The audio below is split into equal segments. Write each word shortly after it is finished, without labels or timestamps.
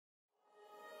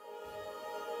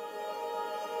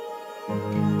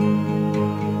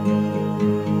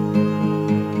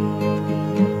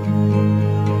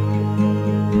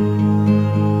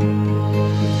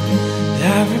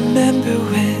remember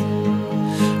when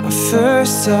I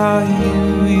first saw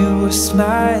you, you were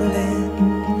smiling,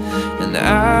 and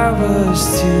I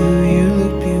was too. You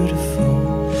look beautiful,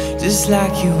 just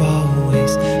like you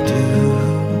always do.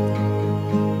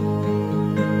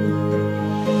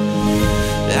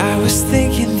 I was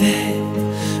thinking that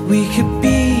we could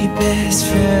be best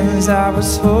friends. I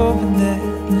was hoping that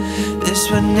this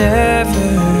would never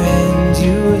end.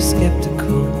 You were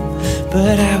skeptical,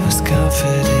 but I was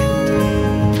confident.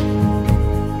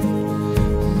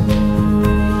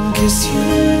 'Cause you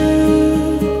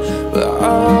were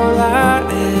all I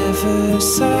ever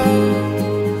saw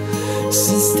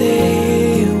since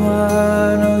day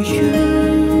one. Oh, you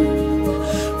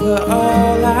were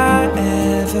all I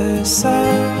ever saw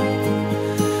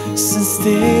since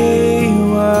day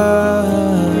one.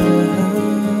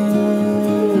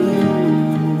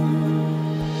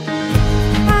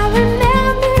 I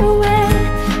remember when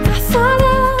I thought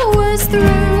I was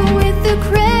through with the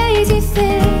crazy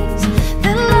things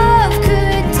that love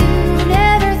could do.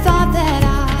 Never thought that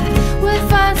I would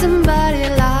find somebody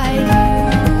like you.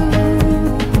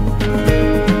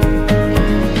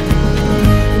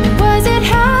 Was it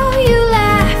how you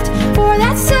laughed or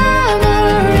that summer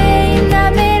rain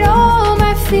that made all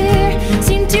my fear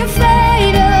seem to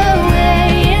fade away?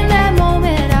 In that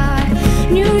moment I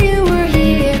knew you were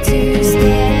here to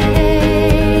stay.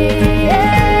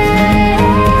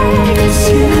 'Cause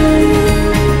you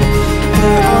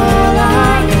were all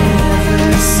I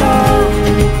ever saw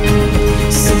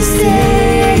since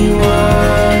day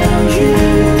one. Oh, you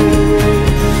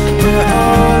were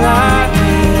all I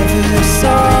ever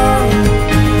saw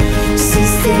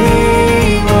since day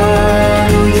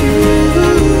one. Oh, you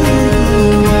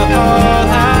were all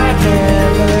I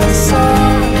ever saw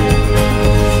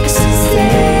since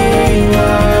day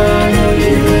one. Oh,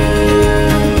 you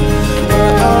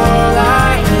were all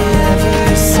I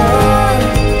ever saw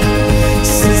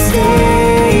since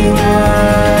day one.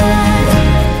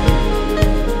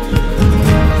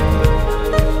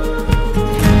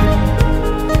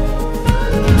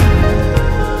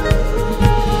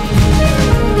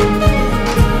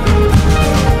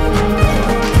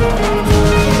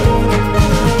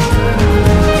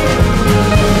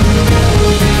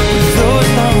 Those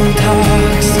long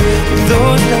talks,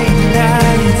 those late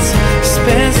nights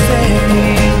spent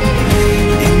staring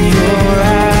in your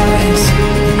eyes.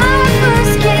 Our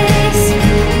first kiss,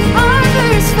 our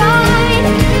first fight,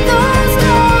 those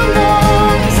long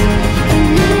walks in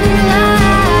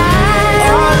moonlight.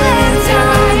 All that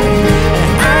time,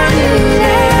 I knew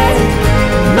that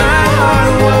my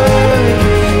heart would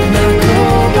not go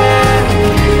back.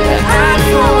 I'd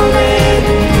fallen,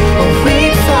 or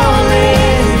we'd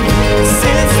fallen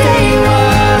since day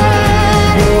one.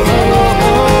 Oh, oh,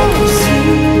 oh, 'cause you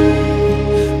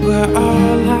were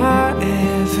all I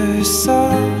ever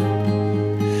saw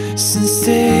since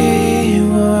day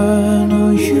one.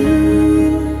 Oh, you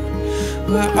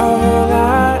were all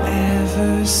I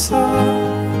ever saw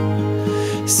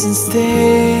since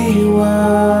day one.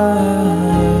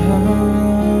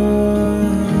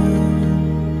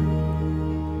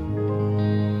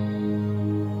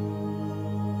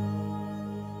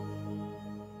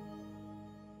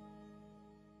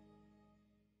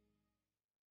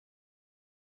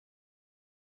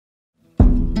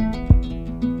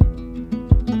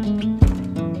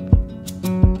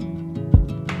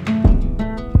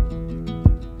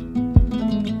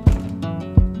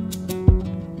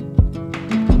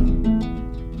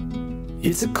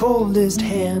 It's the coldest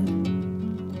hand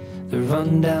that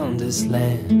run down this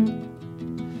land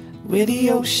where the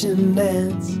ocean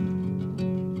ends.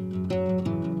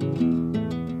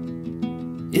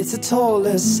 It's the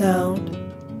tallest sound,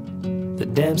 the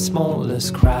damn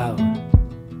smallest crowd,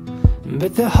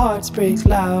 but their hearts break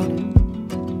loud.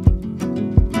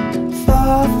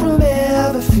 Far from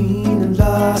ever feeling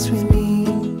lost with me,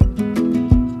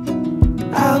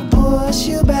 I'll push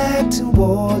you back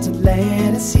towards the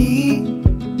land and sea.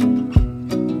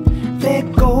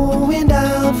 They're going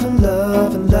down for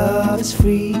love, and love is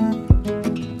free.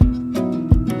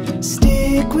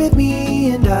 Stick with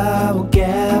me and I will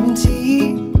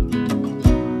guarantee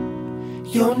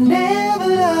you're never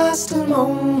lost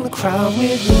among the crowd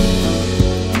with me.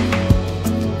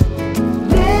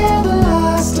 Never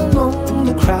lost among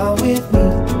the crowd with me.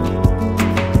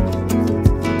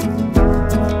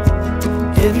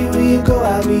 Everywhere you go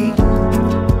I'll be.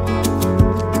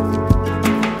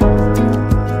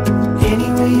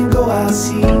 Anywhere you go I'll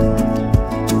see.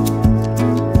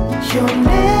 You're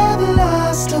never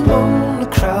lost among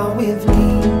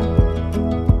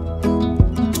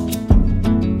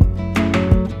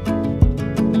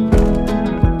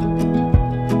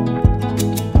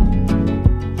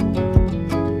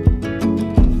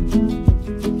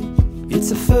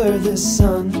It's a furthest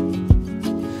sun,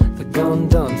 the gun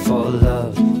done for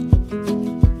love.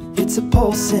 It's a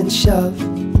pulse and shove.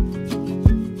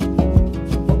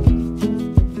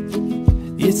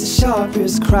 It's the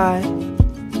sharpest cry.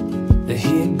 The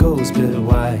hit goes but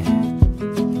why?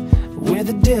 With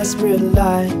a desperate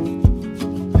lie.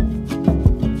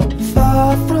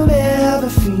 Far from ever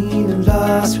feeling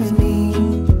lost with me,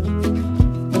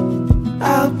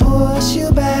 I'll push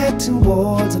you back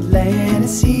towards the land and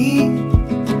sea.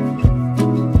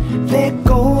 They're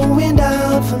going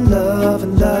down for love,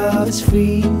 and love is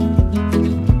free.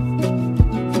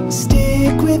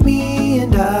 Stick with me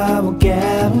and I will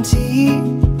guarantee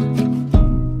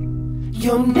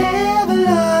you're never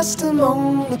lost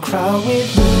among the crowd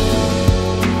with me.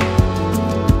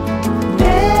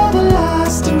 Never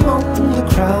lost among the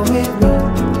crowd with me.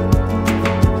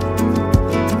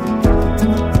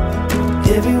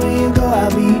 Everywhere you go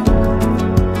I'll be.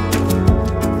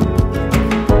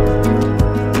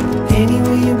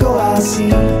 Anywhere you go I'll see.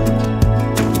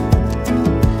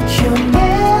 You're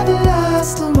never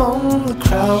lost among the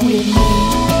crowd with me.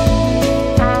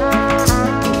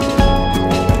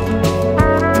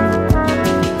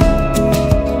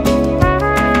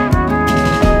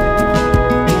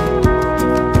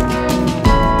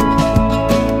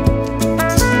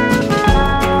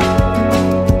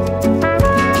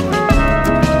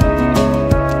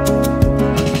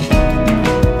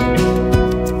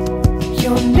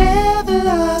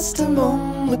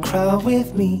 Crowd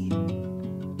with me.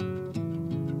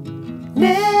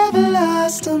 Never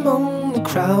lost among the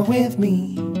crowd with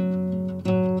me.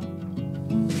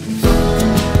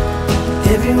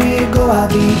 Everywhere you go I'll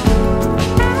be.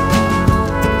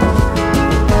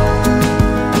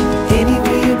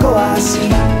 Anywhere you go I'll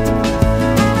see.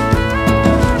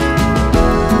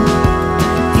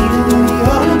 Even though you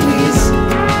are a breeze,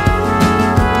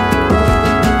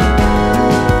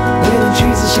 when the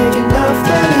trees are shaking off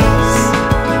their leaves,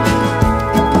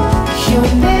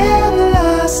 you're never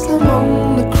lost among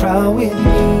the crowd with me.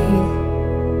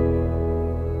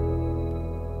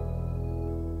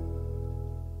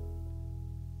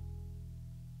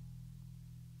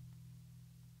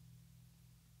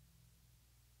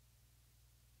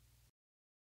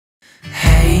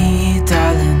 Hey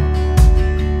darling,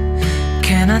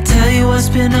 can I tell you what's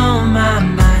been on my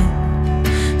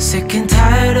mind? Sick and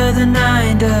tired of the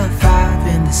 9 to 5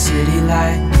 in the city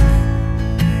life.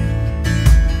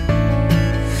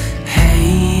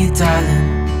 Darling,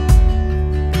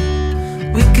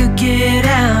 we could get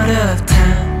out of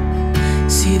town,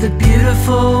 see the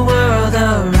beautiful world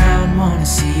around, wanna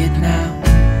see it now.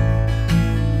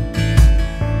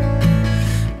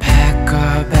 Pack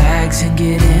our bags and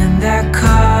get in that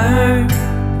car,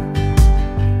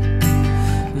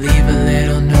 leave a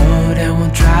little note and we'll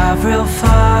drive real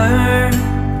far.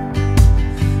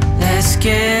 Let's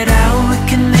get out, we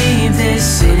can leave this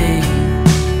city.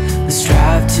 Let's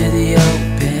drive to the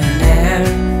open air.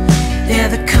 Yeah,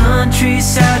 the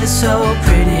countryside is so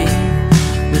pretty,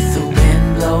 with the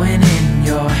wind blowing in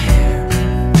your hair.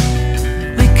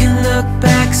 We can look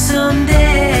back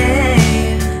someday.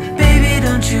 Baby,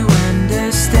 don't you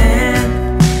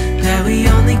understand that we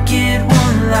only get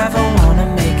one life? I wanna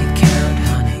make it count,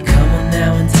 honey. Come on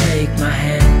now and take my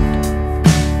hand.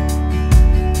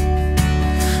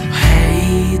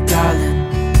 Hey, darling,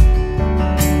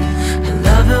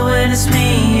 when it's me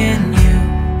and you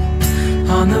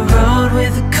on the road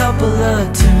with a couple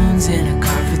of tunes in a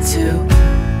car for two.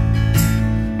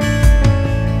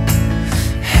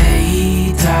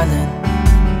 Hey darling,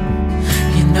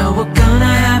 you know we're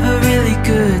gonna have a really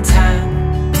good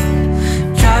time,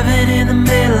 driving in the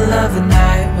middle of the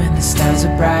night when the stars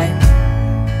are bright.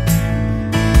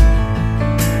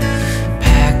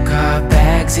 Pack our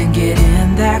bags and get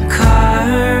in that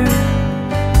car,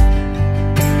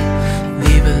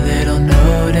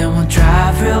 and we'll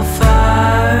drive real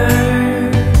far.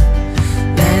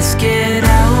 Let's get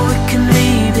out, we can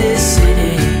leave this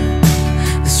city.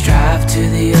 Let's drive to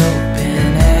the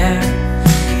open air.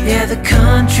 Yeah, the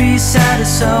countryside is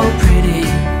so pretty,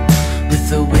 with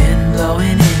the wind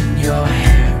blowing in your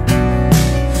hair.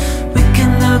 We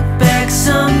can look back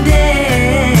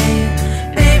someday.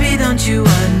 Baby, don't you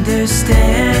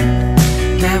understand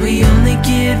that we only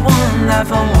get one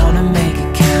life? I wanna make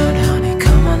it count, honey.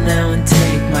 Come on now and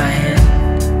take my hand.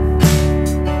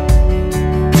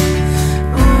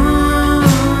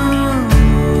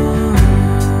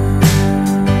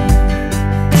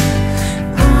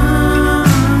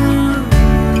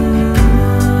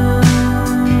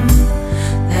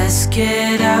 Let's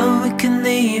get out, we can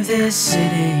leave this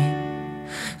city.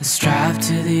 Let's drive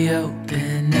to the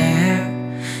open air.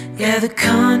 Yeah, the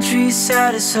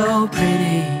countryside is so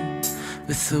pretty,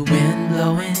 with the wind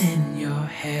blowing in your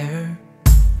hair.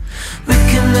 We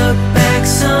can look back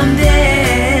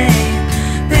someday,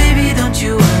 baby, don't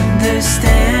you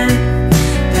understand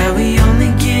that we only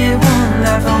get one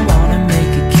life? I wanna make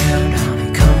it count,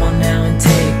 honey, come on now and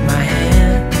take my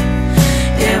hand.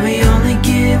 Yeah, we only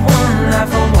get one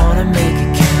life, I wanna make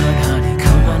it count, honey,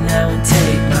 come on now and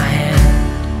take my hand.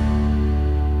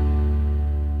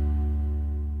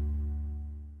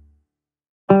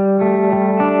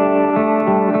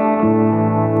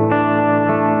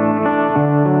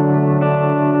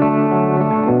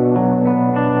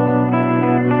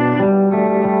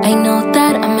 I know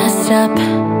that I messed up,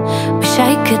 wish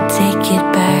I could take it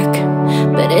back,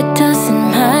 but it doesn't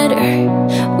matter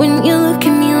when you look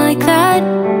at me like that.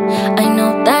 I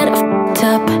know that I f***ed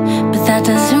up, but that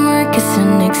doesn't work as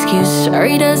an excuse.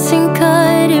 Sorry doesn't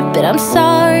cut it, but I'm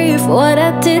sorry for what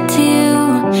I did to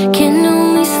you. Can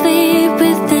only sleep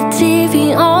with the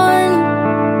TV on.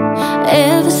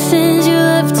 Ever since you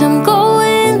left, I'm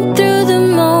going through the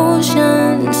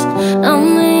motions.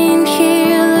 I'm laying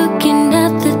here looking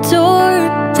at the door.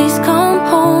 Please come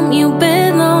home, you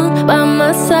belong by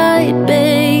my side,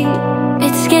 babe.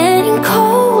 It's getting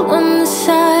cold on the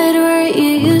side where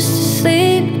you used to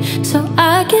sleep, so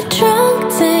I get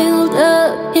drunk, tangled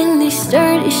up in these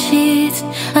dirty sheets.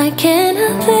 I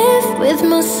cannot live with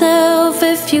myself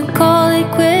if you call it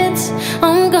quits.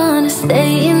 I'm gonna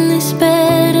stay in this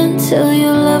bed until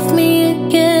you love me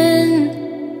again.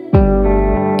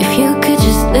 If you could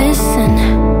just listen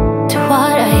to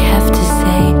what I have to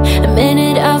say, a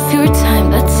minute of your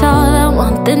time, that's all I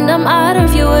want, then I'm out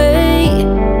of your way.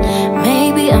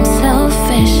 Maybe I'm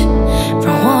selfish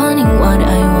for wanting what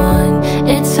I want.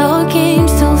 It's all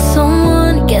games till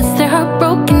someone gets their heart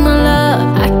broken, my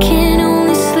love. I can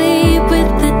only sleep with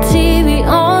the TV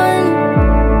on.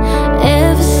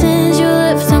 Ever since you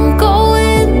left, I'm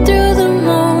going through the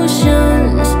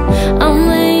motions. I'm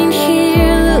laying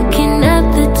here looking at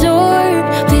the door.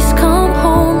 Please come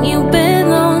home, you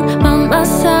belong by my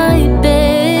side,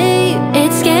 babe.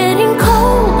 It's getting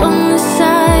cold on the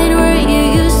side where you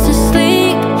used to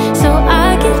sleep, so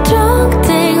I get drunk,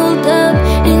 tangled up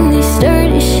in these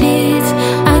dirty sheets.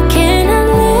 I cannot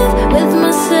live with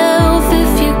myself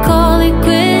if you call it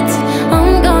quits.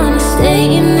 I'm gonna stay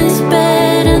in this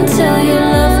bed until you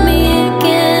love me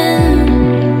again.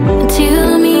 Until you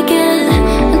love me again.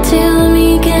 Until you love me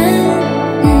again.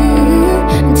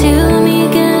 Until you love me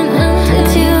again.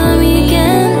 Until you love me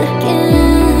again.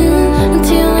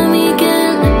 Until you love me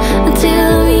again. Until you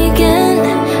love me again.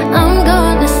 I'm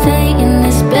gonna stay in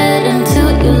this bed until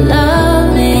you love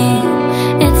me.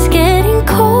 It's getting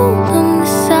cold on the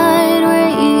side where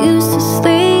you used to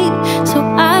sleep, so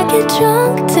I get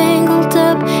drunk, tangled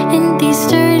up in these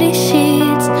dirty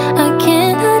sheets. I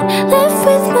cannot live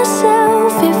with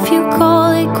myself if you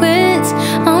call it quits.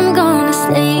 I'm gonna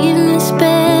stay in this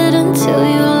bed until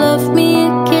you love me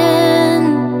again.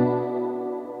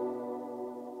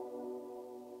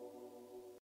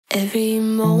 Every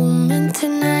moment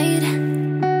tonight,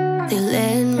 they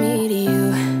led me to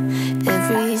you.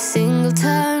 Every single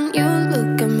time you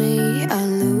look at me, I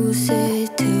lose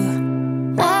it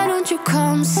too. Why don't you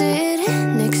come sit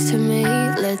next to me?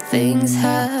 Let things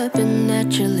happen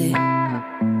naturally,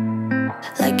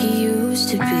 like it used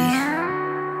to be.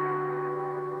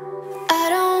 I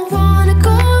don't wanna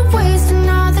go and waste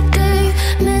another day,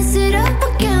 mess it up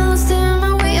again, lost in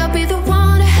my way. I'll be the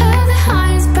one to have the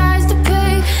highest price to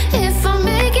pay. If I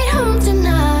make it home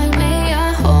tonight, may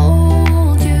I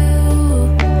hold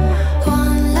you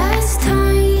one last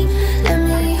time? Let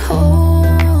me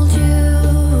hold you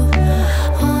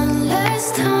one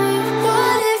last time.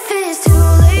 What if it's too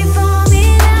late for me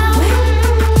now?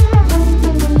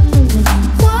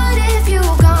 What if you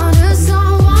gone to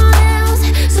someone else,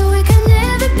 so we can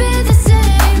never be the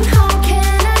same? How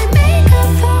can I make up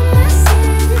for my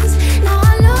sins? Now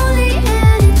I'm lonely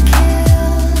and it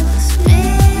kills me.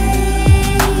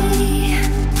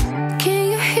 Can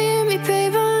you hear me,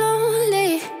 babe? I'm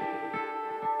lonely.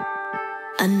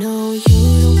 I know you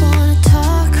don't wanna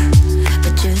talk,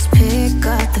 but just pick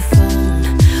up the phone.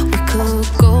 We could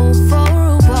go for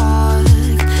a walk,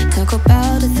 talk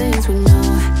about the things we know.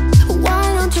 Why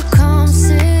don't you come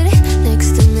sit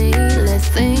next to me? Let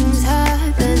things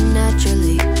happen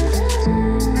naturally,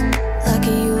 like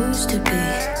it used to be.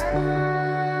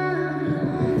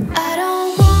 I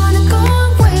don't wanna go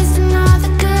and waste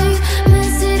another day,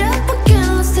 mess it up again,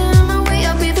 lost in my way.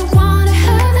 I'll be the one to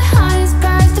have the highest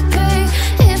price to pay.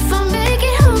 If I make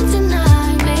it home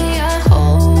tonight, may I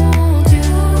hold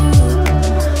you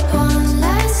one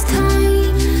last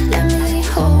time? Let me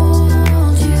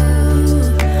hold you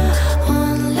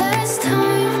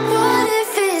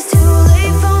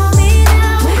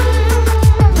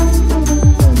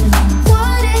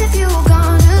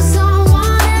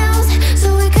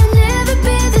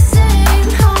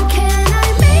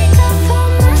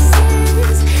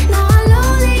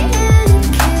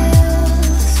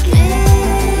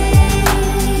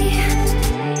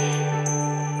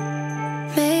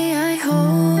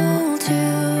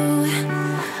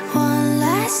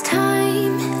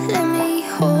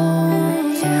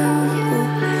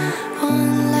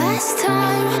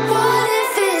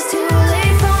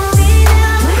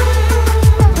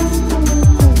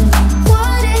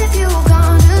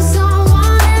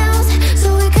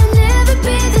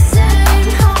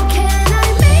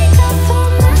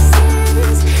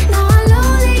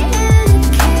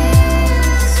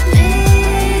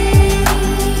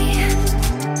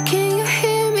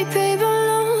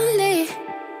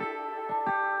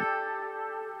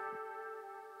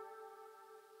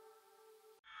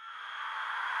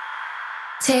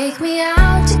Take me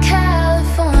out to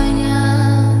California.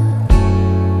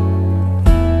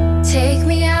 Take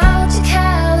me out to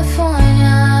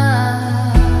California.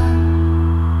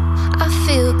 I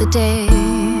feel the day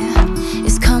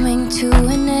is coming to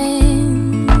an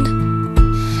end,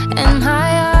 and my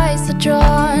eyes are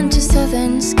drawn to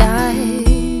southern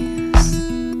skies.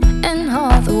 And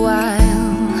all the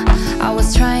while I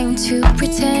was trying to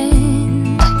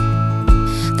pretend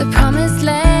the promised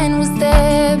land was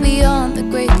there beyond the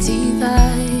great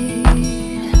divide.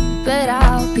 But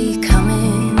I'll be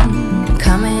coming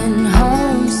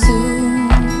home soon.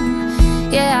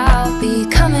 Yeah, I'll be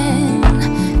coming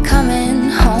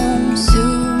home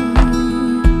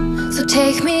soon. So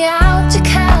take me out to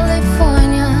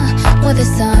California, where the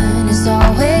sun is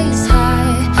always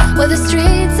high, where the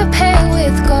streets are paved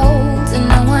with gold and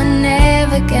no one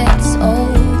ever gets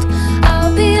old.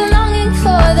 I'll be longing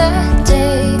for that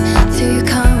day till you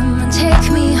come and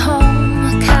take me home.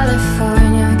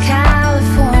 California,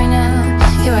 California,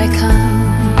 here I come.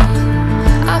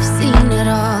 I've seen it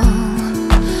all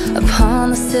upon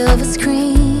the silver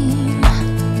screen,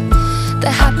 the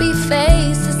happy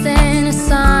faces and a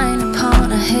sign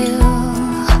upon a hill.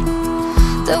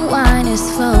 The wine is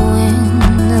flowing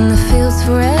and the fields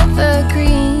forever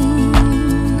green,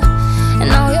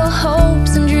 and all your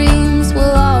hopes and dreams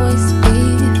will always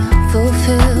be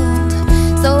fulfilled.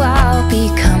 So I'll be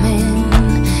coming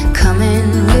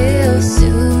real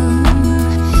soon.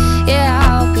 Yeah,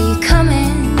 I'll be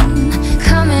coming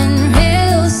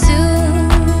real soon.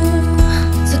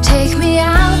 So take me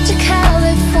out to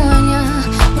California,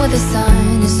 where the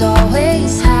sun is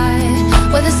always high,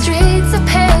 where the streets are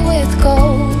paved with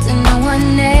gold and no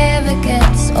one ever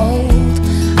gets old.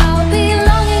 I'll be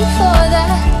longing for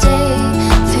that day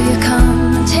till you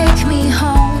come and take me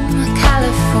home.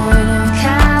 California,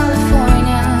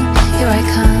 California, here I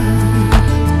come.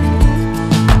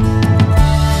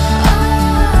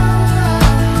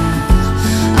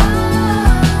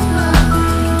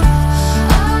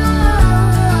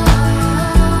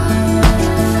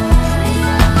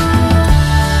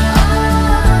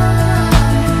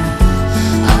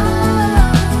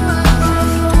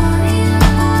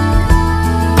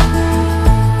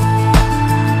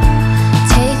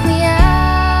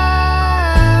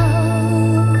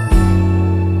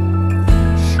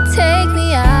 Take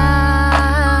me out.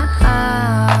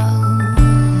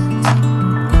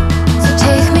 So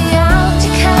take me out to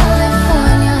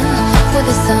California, where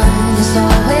the sun is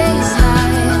always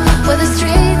high, where the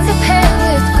streets are paved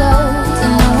with gold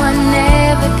and no one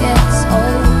ever gets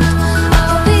old.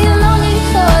 I'll be longing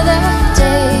for that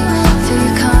day till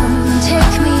you come and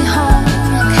take me home.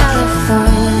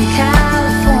 California,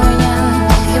 California,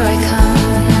 here I come.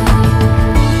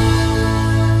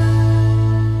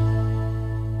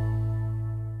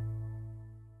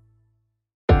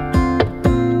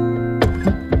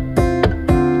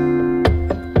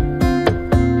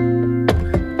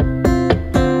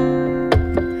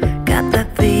 Got that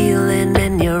feeling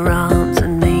in your arms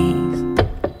and knees,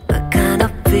 the kind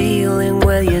of feeling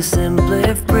where you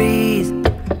simply freeze.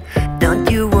 Don't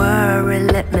you worry,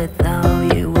 let me throw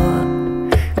you up,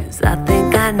 'cause I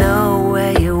think I know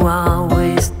where you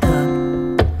always stuck.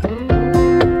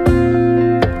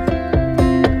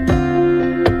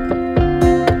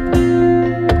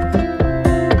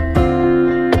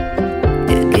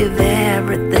 You give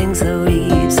everything so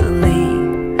easily,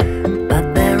 but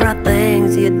there are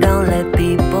things you don't let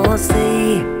people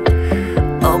see.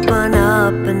 Open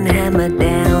up and hammer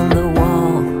down the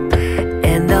wall,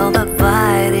 end all the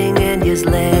fighting and just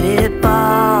let it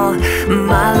fall.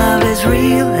 My love is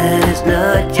real and it's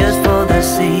not just for the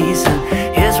season.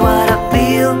 Here's what I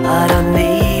feel, I don't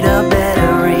need a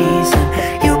better reason.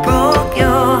 You broke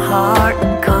your heart,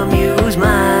 come use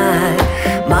mine.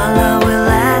 My love will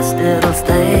last, it'll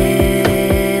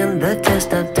stand the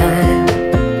test of time.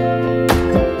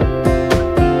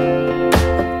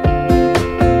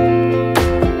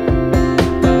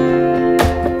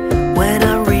 When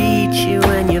I reach you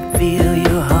and you feel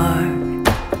your heart,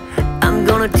 I'm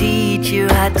gonna teach you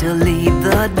how to leave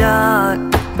the dark.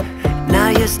 Now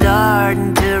you're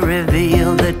starting to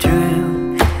reveal the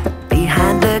truth.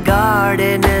 Behind the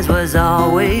gardeners was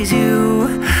always you.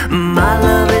 My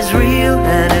love is real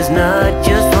and it's not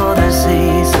just for the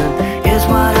season. Here's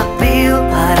what I feel,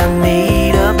 I don't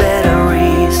need a better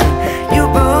reason. You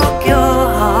broke your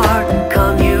heart and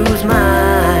come use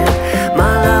mine.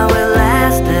 My love will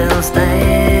last, it'll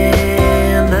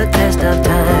stand the test of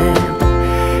time.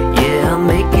 Yeah, I'll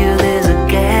make you, there's a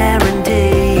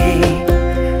guarantee.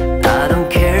 I don't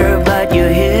care about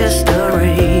your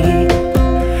history.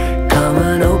 Come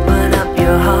and open up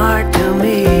your heart to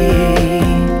me,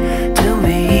 to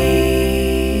me.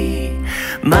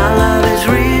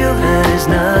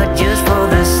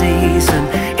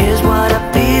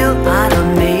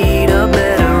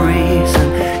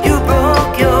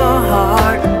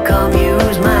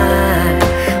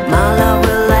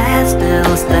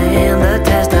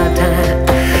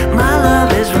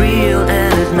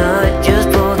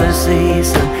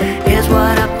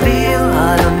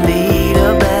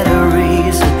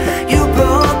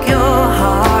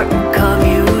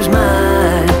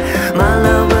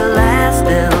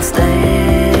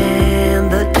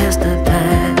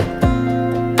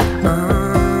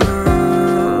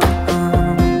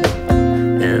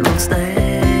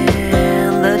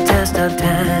 stand the test of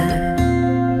time.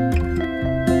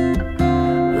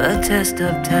 The test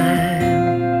of time.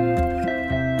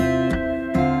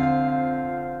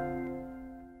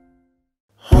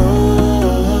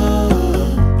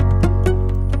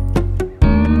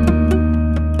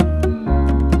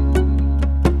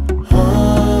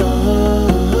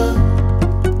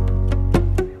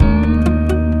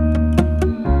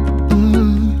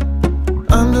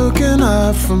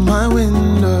 From my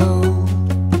window,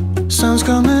 sun's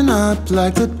coming up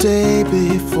like the day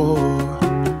before.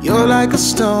 You're like a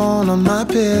stone on my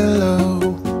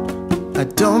pillow. I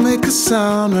don't make a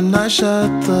sound when I shut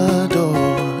the door.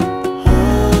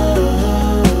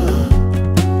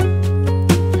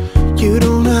 You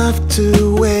don't have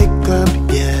to wake up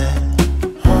yet.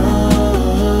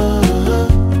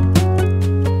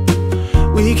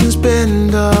 We can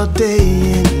spend all day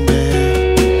in bed.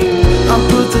 I'll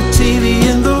put the TV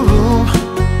in the room.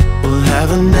 We'll have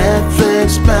a Netflix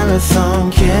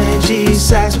marathon, Kenny G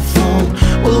saxophone.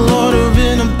 We'll order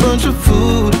in a bunch of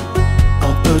food.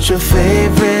 I'll put your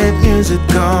favorite music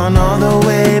on all the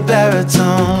way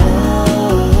baritone.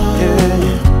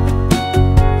 Yeah.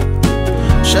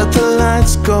 Shut the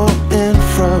lights, go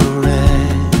infrared.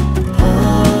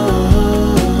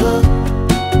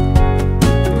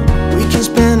 We can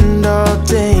spend all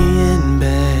day in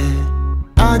bed.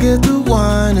 I get the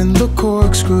wine and the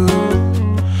corkscrew.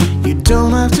 You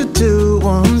don't have to do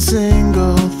one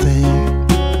single thing.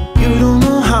 You don't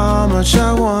know how much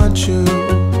I want you.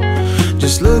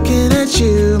 Just looking at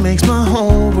you makes my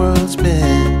whole world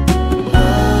spin.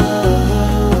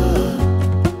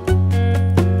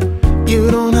 You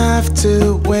don't have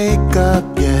to wake up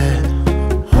yet.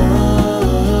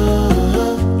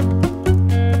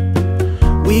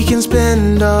 We can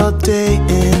spend all day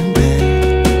in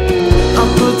bed.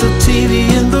 I'll put the TV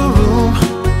in the room.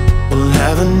 We'll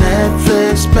have a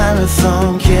Netflix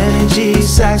marathon, Kenny G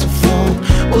saxophone.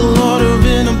 We'll order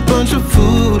in a bunch of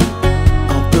food.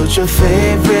 I'll put your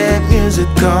favorite music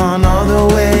on all the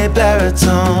way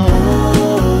baritone.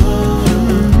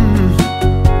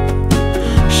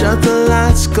 Shut the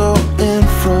lights, go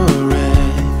infrared.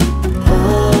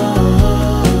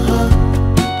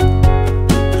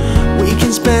 We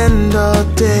can spend all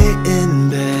day in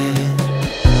bed.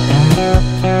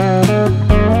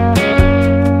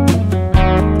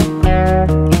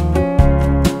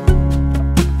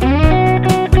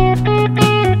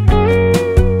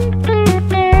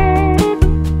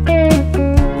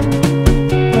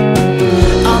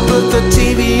 I'll put the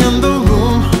TV in the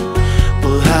room.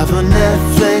 We'll have a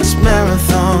Netflix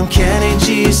marathon, Kenny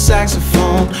G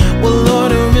saxophone. We'll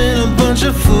order in a bunch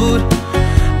of food.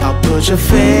 I'll put your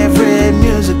favorite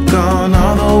music on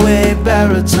all the way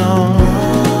baritone.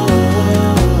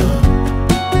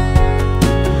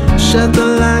 Shut the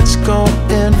lights, go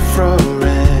infrared.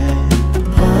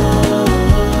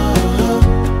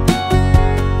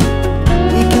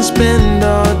 We can spend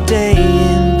all day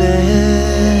in bed.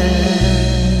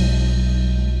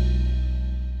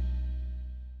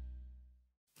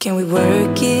 Can we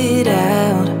work it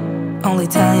out? Only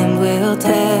time will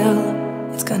tell.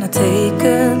 It's gonna take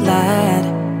a lot,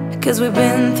 'cause we've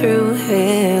been through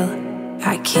hell.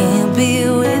 I can't be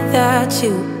without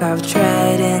you. I've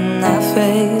tried and I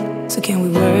failed. So can we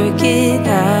work it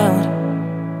out?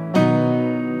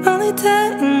 Only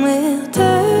time will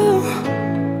tell.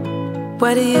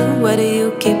 Why do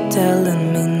you keep telling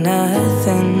me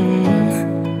nothing?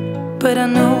 But I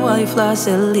know all your flaws,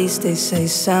 at least they say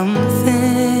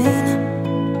something.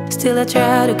 Still I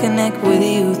try to connect with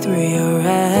you through your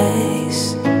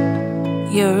eyes.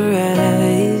 Your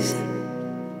eyes.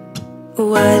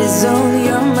 What is on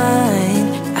your mind?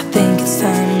 I think it's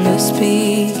time to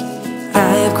speak.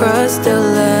 I have crossed the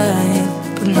line,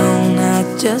 but no, not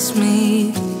just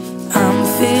me. I'm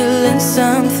feeling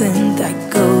something that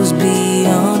goes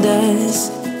beyond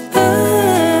us.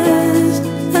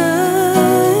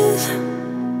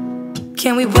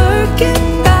 Can we work it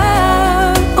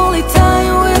out? Only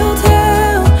time will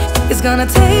tell. It's gonna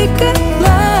take a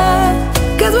lot,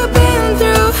 'cause we've been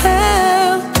through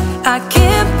hell. I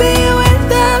can't be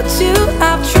without you.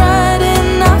 I've tried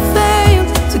and I failed.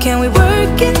 So can we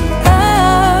work it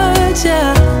out?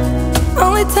 Yeah.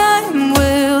 Only time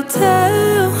will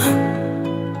tell.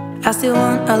 I still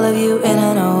want all of you and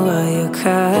I know all your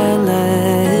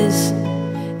colors.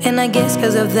 And I guess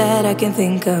 'cause of that I can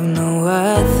think of no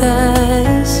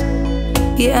others.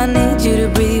 Yeah, I need you to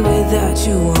breathe. Without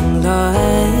you I'm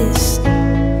lost.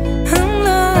 I'm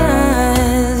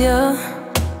lost, yeah.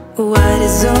 What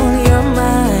is on your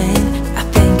mind? I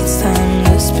think it's time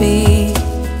to speak.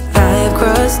 I have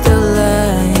crossed the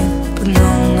line, but no,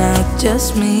 not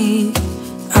just me.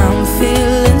 I'm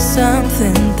feeling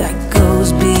something that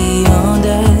goes beyond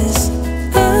us.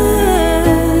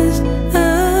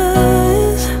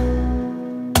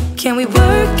 Can we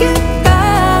work it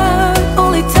out?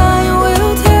 Only time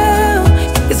will tell.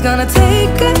 It's gonna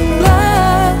take a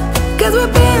lot, 'cause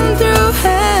we've been through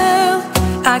hell.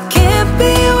 I can't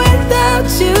be without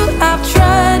you. I've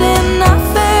tried and I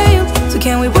failed. So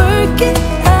can we work it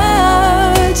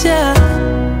out? Yeah.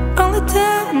 Only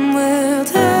time will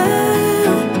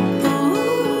tell.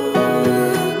 Ooh.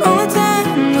 Only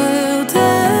time will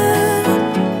tell.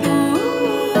 Ooh.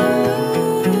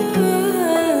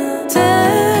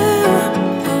 Tell.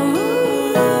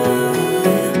 Ooh.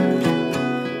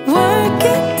 Work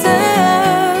it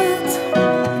out.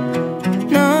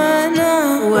 No, I know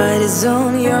what is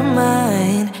on your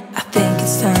mind. I think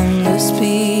it's time to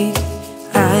speak.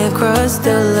 I have crossed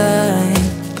the line,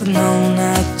 but no,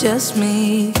 not just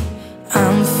me.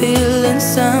 I'm feeling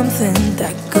something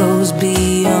that goes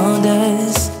beyond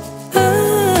us.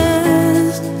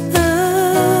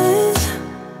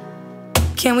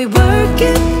 Can we work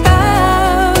it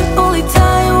out? Only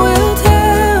time will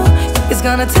tell. It's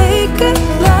gonna take a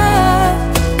lot,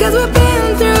 'cause we've been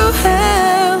through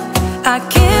hell. I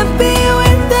can't be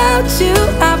without you.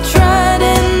 I've tried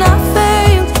and I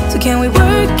failed. So can we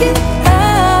work it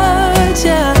out?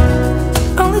 Yeah.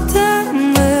 Only time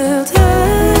will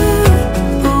tell.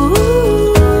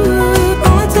 Ooh.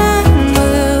 Only time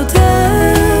will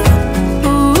tell.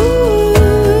 Ooh.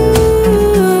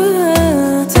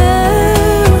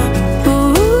 Tell.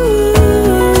 Ooh.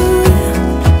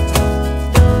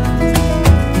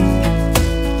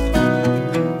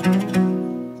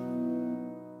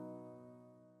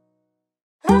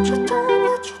 Let you down,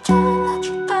 let you down, let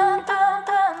you down, down,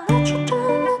 down. Let you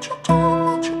down, let you down,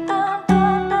 let you down,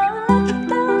 down, down. Let you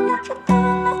down, let you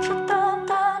down, let you down,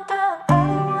 down, down. I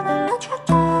don't wanna let you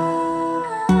down.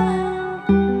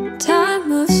 Time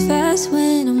moves fast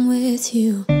when I'm with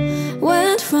you.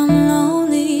 Went from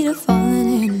lonely to falling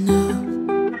in love,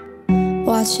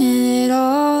 watching it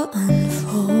all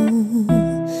unfold.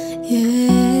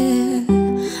 Yeah,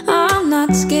 I'm not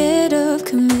scared of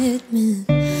commitment.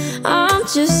 I'm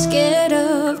just scared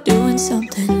of doing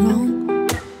something wrong.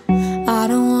 I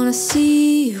don't wanna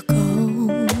see you go,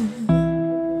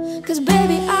 'cause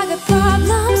baby, I got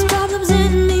problems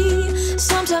in me.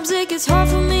 Sometimes it gets hard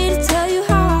for me to tell you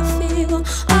how I feel.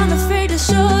 I'm afraid to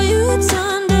show you what's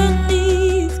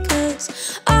underneath, 'cause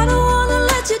I don't wanna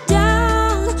let you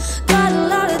down. Got a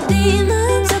lot of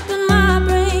demons up in my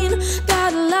brain. Got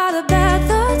a lot of bad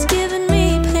thoughts giving me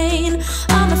pain.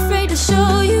 I'm afraid to show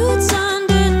you what's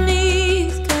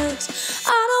underneath, 'cause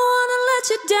I don't wanna let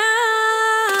you down.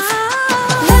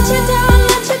 Let you down,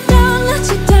 let you down, let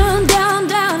you down, down,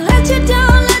 down. Let you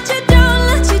down, let you down,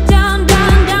 let you down,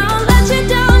 down, down. Let you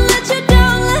down, let you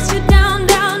down, let you down,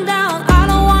 down, down. I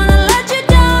don't wanna let you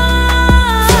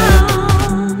down.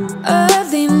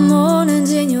 Early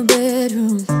mornings in your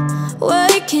bedroom,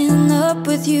 waking up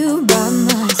with you by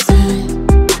my side,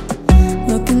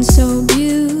 looking so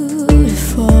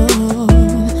beautiful.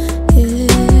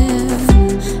 Yeah,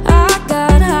 I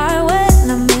got high when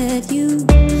I met you.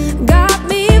 Got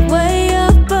me way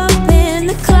up in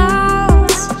the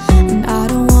clouds, and I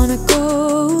don't wanna go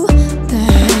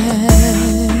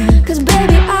back. 'Cause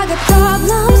baby, I got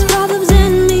problems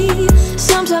in me.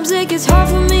 Sometimes it gets hard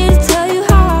for me to tell you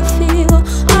how I feel.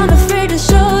 I'm afraid to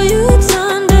show you what's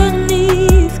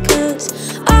underneath, 'cause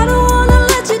I don't wanna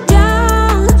let you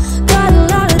down. Got a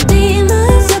lot of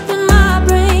demons up in my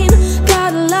brain. Got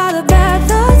a lot of bad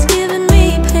thoughts giving me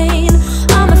pain.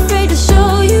 I'm afraid to show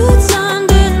you what's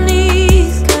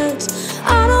underneath, 'cause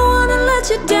I don't wanna let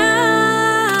you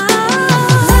down.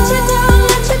 Let you down,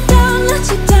 let you down, let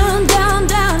you down, down,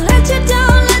 down. Let you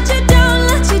down, let you down,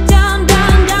 let you down,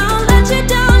 down, down. Let you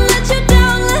down, let you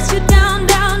down, let you down,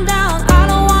 down, down. I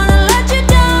don't wanna let you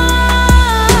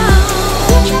down.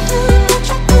 Let you down, let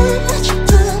you down, let you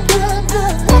down, down,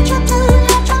 down. Let you down,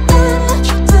 let you down, let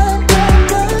you down, down,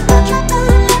 down. Let you down,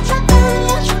 let you down,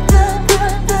 let you down,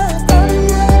 down, down. I don't wanna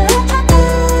let you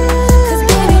down. 'Cause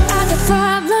baby, I got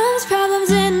problems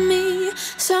in me.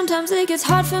 Sometimes it gets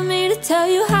hard for me to tell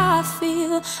you how I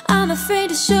feel. I'm afraid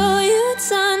to show you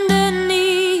what's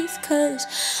underneath, 'cause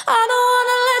I don't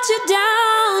wanna let you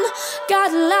down. Got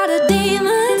a lot of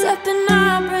demons up in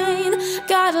my brain.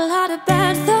 Got a lot of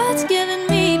bad thoughts giving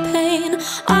me pain.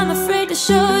 I'm afraid to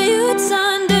show you what's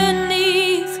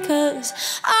underneath, 'cause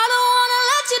I don't wanna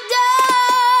let you down.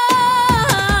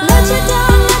 Let you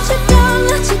down, let you down,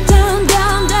 let you down,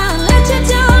 down, down. Let you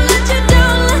down, let you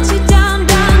down, let you down,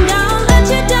 down, down. Let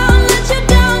you down, let you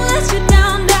down, let you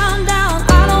down, down, down.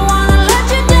 I don't wanna let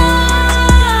you down.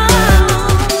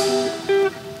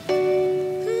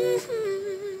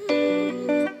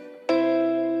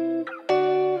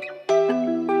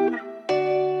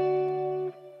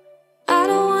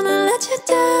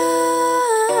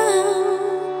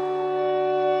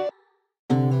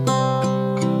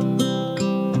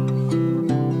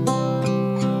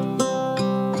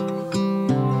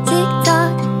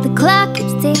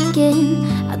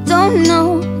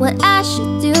 what I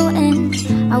should do, and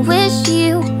I wish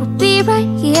you would be right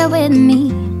here with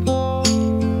me.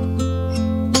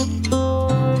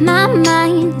 My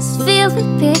mind is filled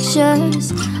with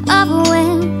pictures of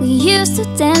when we used to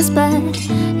dance, but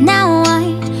now I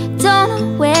don't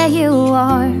know where you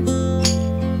are.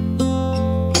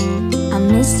 I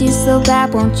miss you so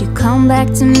bad, won't you come back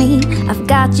to me? I've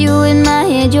got you in my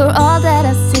head, you're all that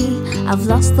I see. I've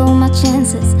lost all my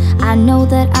chances, I know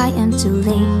that I am too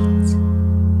late.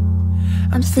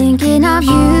 I'm thinking of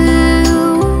you,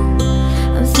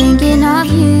 I'm thinking of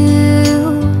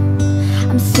you,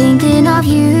 I'm thinking of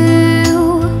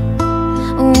you,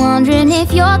 wondering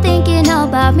if you're thinking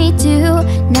about me too.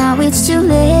 Now it's too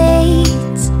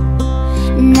late,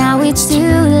 now it's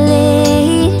too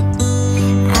late.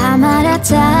 I'm out of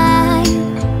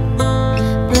time,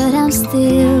 but I'm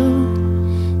still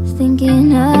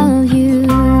thinking of you.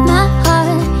 My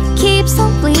heart keeps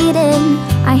on bleeding,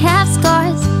 I have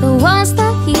scars that won't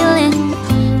stop healing.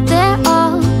 They're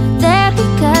all there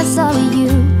because of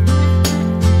you.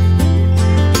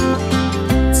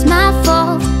 It's my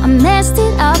fault, I messed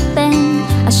it up, and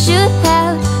I should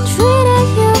have treated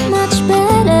you much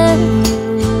better,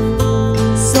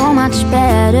 so much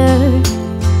better.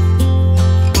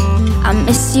 I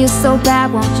miss you so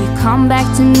bad, won't you come back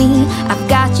to me? I've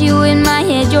got you in my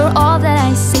head, you're all that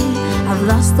I see. I've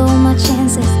lost all my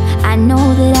chances, I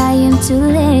know that I am too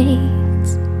late.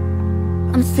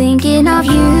 I'm thinking of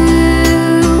you,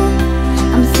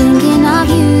 I'm thinking of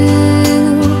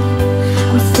you,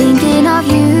 I'm thinking of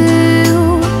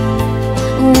you,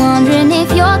 wondering if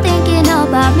you're thinking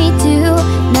about me too.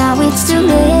 Now it's too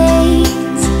late,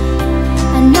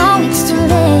 I know it's too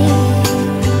late.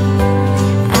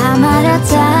 I'm out of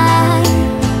time,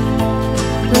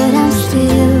 but I'm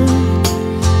still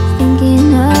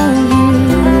thinking of you.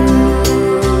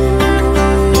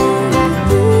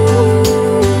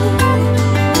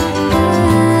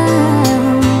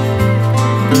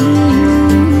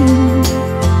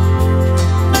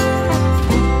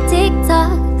 Tick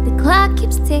tock, the clock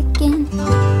keeps ticking.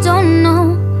 Don't know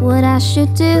what I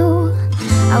should do.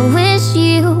 I wish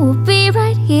you would be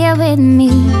right here with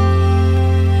me.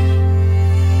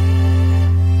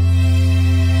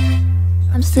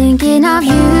 I'm thinking of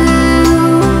you,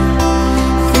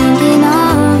 thinking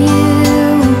of you,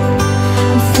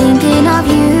 I'm thinking of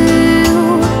you,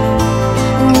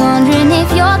 wondering if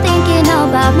you're thinking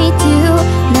about me too.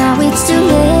 Now it's too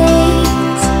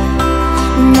late,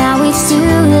 now it's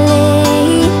too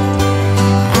late.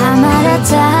 I'm out of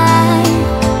time,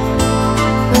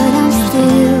 but I'm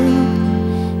still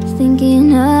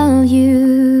thinking of you.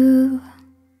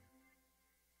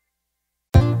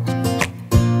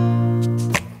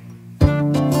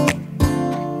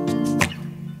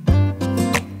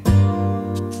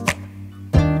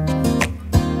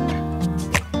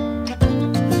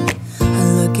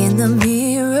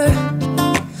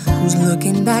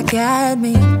 Back at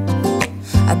me,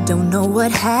 I don't know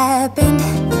what happened.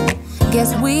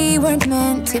 Guess we weren't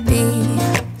meant to be.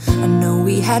 I know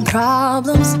we had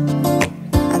problems,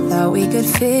 I thought we could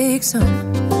fix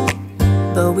them,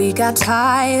 but we got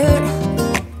tired.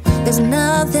 There's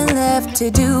nothing left to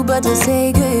do but to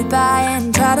say goodbye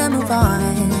and try to move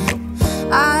on.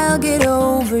 I'll get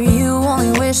over you,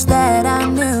 only wish that I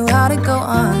knew how to go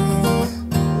on.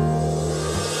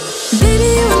 Baby,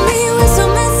 you and me, we're so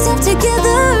messed up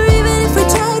together. Even if we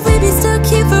tried, we'd be stuck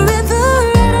here forever.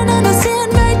 I don't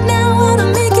understand right now how to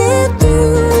make it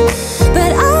through,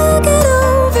 but I'll get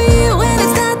over you, and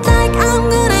it's not like I'm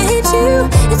gonna hate you.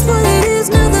 It's what it is,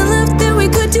 nothing left that we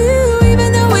could do.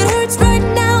 Even though it hurts right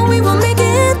now, we will make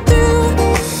it through.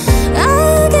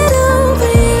 I'll get over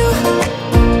you,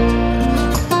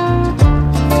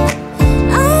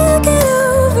 I'll get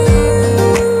over you.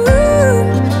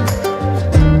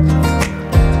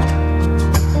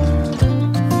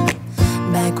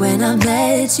 Back when I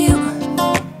met you,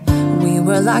 we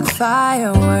were like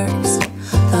fireworks.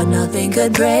 Thought nothing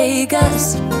could break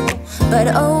us, but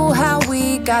oh how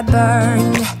we got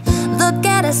burned. Look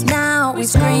at us now, we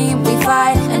scream, we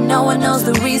fight, and no one knows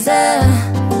the reason.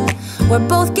 We're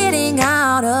both getting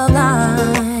out of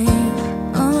line.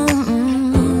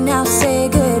 Now say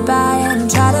goodbye and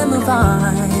try to move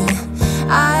on.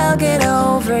 I'll get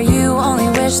over you, only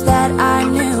wish that I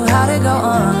knew how to go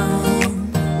on.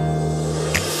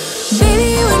 Baby,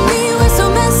 you and me, we're so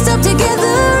messed up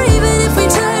together. Even if we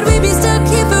tried, we'd be stuck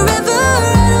here forever.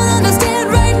 I don't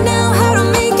understand right now how to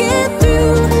make it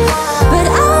through, but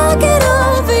I'll get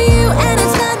over you, and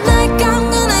it's not like I'm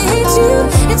gonna hate you.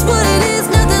 It's what it is,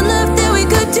 nothing left that we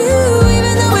could do.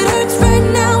 Even though it hurts right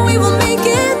now, we will make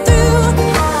it through.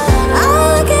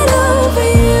 I'll get over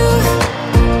you,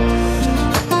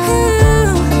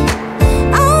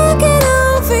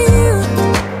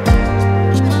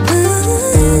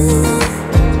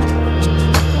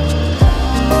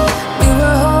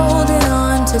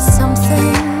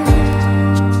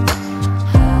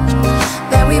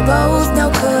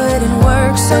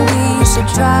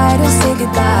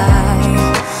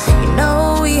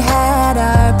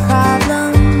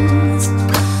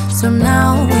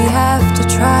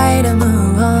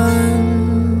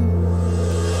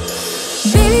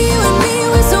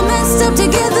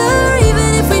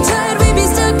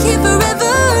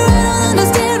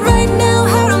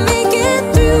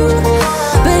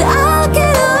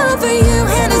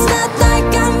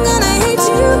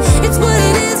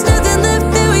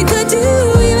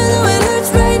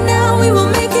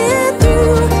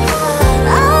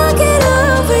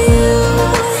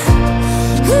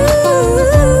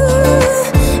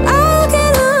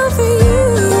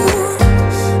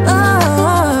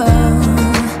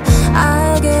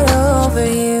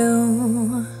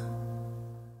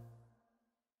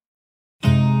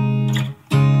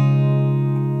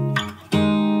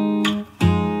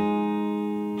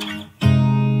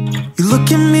 look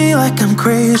at me like I'm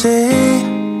crazy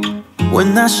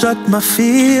when I shut my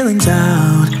feelings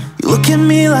out. You look at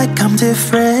me like I'm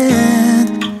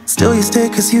different, still you stay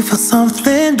cause you feel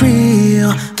something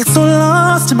real. Get so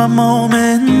lost in my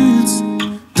moments,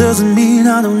 doesn't mean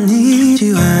I don't need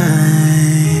you. I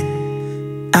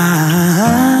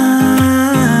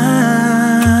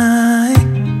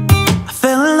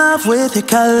fell in love with your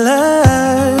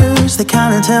colors, they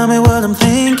kinda tell me what I'm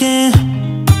thinking.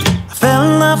 I fell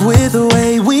in love with the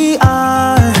way we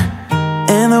are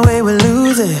and the way we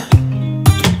lose it.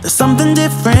 There's something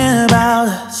different about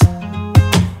us,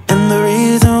 and the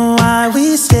reason why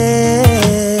we stay.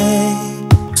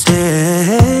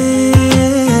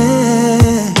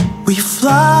 We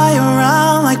fly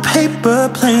around like paper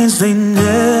planes, they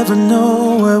never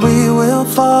know where we will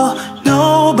fall.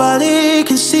 Nobody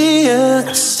can see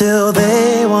us, still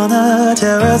they wanna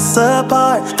tear us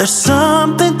apart. There's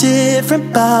something different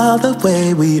about the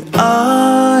way we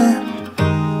are.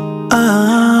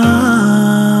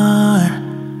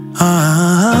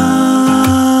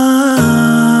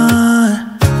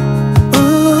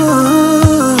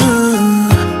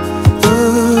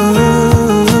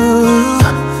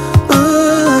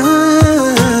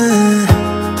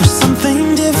 There's something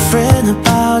different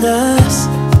about us.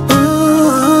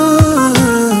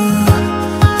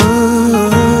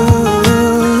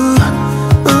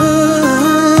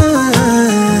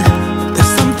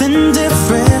 There's something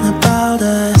different about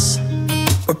us.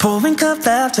 We're pouring cup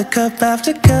after cup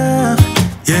after cup.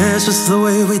 Yeah, it's just the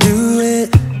way we do it.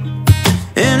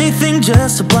 Anything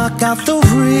just to block out the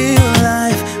real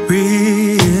life,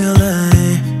 real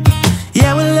life.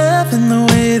 Yeah, we're loving the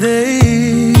way they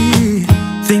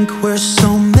think we're so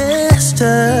messed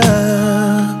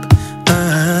up.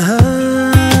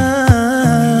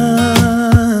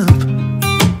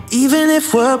 Even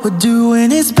if what we're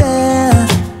doing is bad,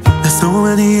 there's so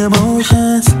many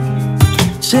emotions,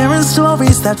 sharing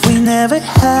stories that we never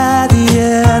had.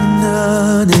 Yeah,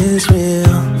 none is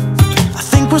real. I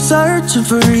think we're searching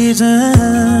for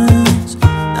reasons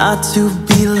not to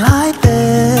be like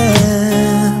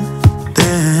them.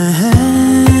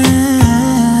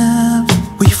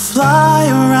 We fly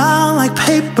around like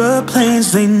paper planes,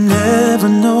 they never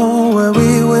know where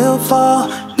we will fall.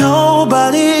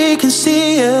 Nobody can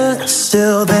see us,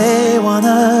 still they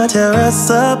wanna tear us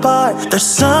apart. There's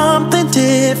something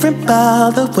different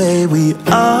about the way we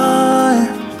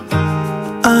are.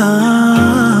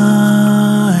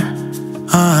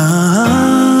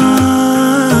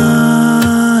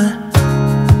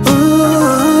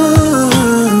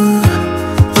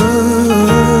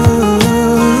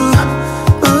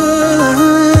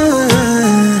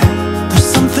 There's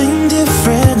something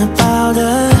different about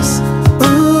us.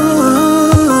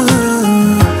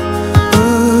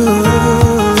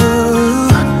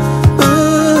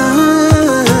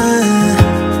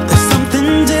 There's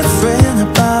something different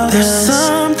about us. There's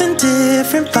something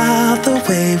different about the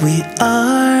way we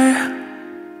are.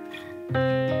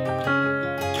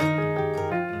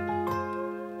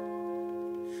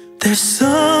 There's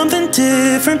something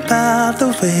different about the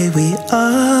way we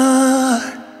are.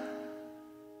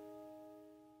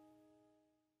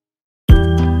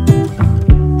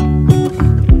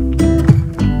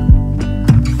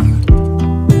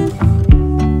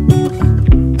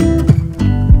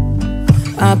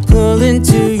 I pull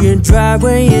into your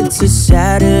driveway, it's a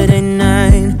Saturday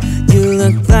night. You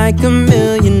look like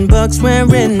 $1,000,000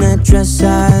 wearing that dress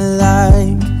I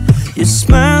like. You're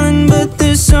smiling, but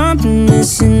there's something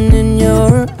missing in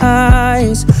your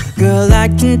eyes. Girl, I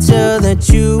can tell that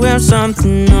you have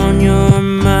something on your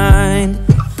mind.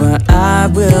 But I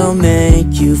will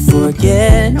make you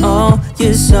forget all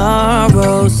your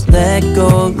sorrows. Let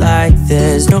go like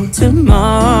there's no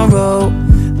tomorrow.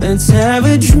 Let's have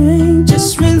a drink,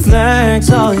 just relax,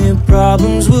 all your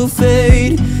problems will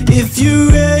fade. If you're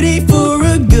ready for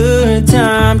a good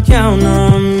time, count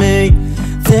on me.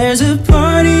 There's a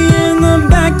party in the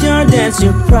backyard, dance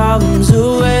your problems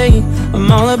away.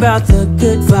 I'm all about the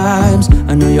good vibes,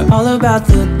 I know you're all about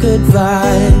the good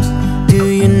vibes. Do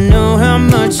you know how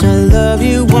much I love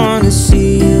you, wanna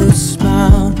see you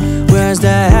smile? Where's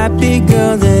that happy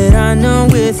girl that I know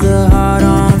with a heart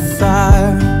on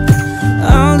fire?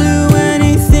 I'll do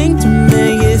anything to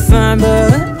make it fine,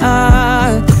 but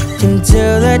I can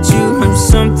tell that you have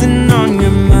something on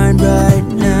your mind right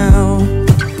now.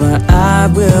 But I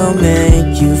will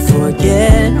make you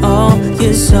forget all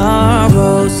your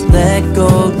sorrows. Let go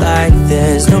like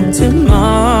there's no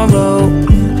tomorrow.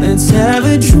 Let's have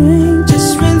a drink,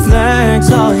 just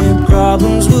relax, all your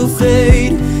problems will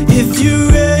fade. If you're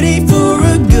ready for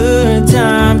a good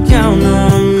time, count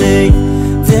on me.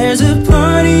 There's a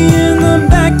party in the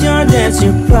backyard, dance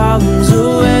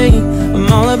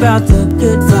about the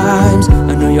good vibes.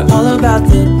 I know you're all about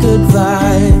the good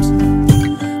vibes.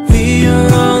 We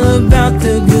are all about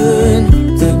the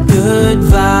good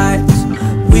vibes.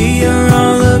 We are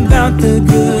all about the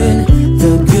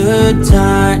good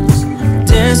times.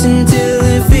 Dancing till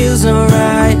it feels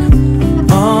alright.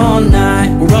 All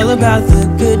night, we're all about the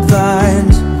good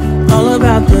vibes. All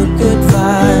about the good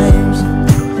vibes.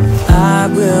 I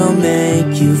will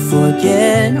make you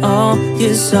forget all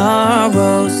your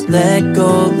sorrows. Let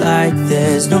go like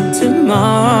there's no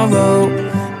tomorrow.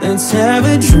 Let's have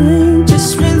a drink,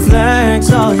 just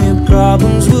relax. All your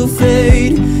problems will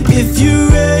fade. If you're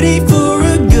ready for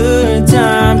a good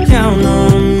time, count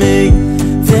on me.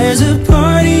 There's a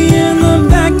party in the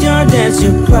backyard, dance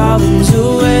your problems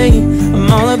away. I'm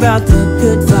all about the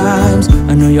good vibes.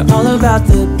 I know you're all about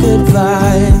the good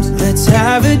vibes. Let's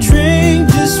have a drink,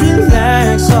 just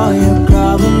relax. All your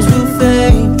problems will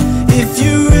fade. If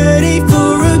you're ready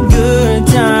for a good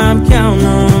time, count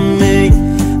on me.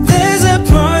 There's a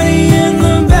party in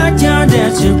the backyard,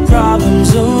 dance your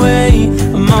problems away.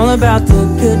 I'm all about the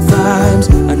good vibes.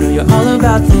 I know you're all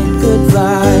about the good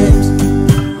vibes.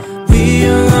 We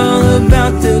are all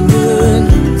about the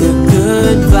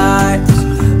good vibes.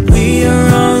 We are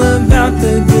all about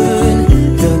the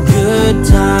good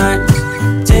times.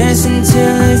 Dancing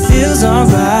till it feels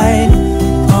alright.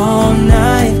 All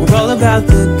night, we're all about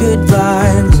the good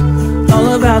vibes.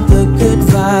 All about the good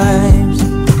vibes.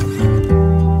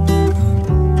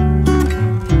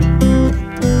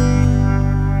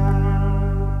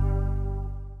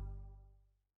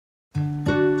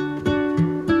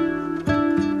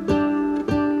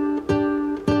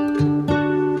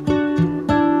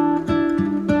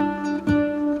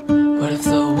 What if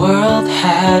the world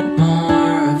had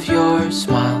more of your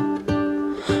smile?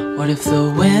 What if the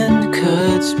wind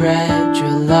could spread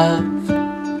your love?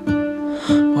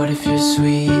 What if your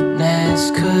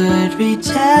sweetness could reach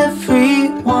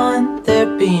everyone?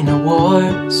 There'd be no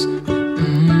wars.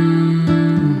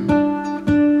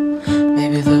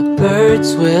 Maybe the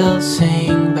birds will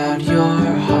sing about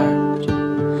your heart.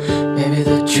 Maybe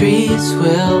the trees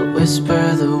will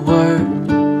whisper the word.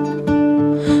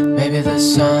 Maybe the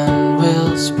sun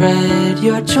will spread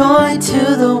your joy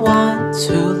to the ones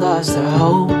who lost their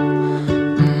hope.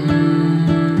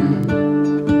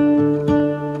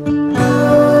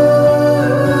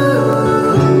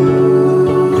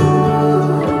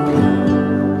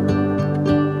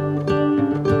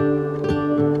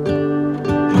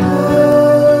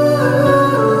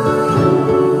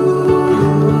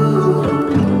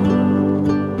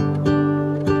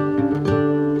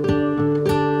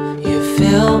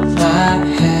 Fill my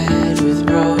head with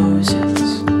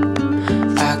roses.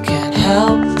 I can't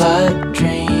help but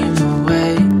dream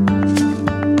away.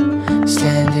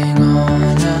 Standing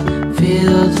on a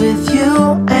field with you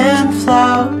and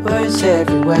flowers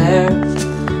everywhere.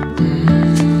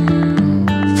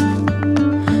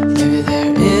 Maybe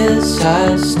there is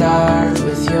a star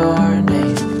with your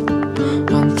name.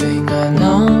 One thing I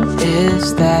know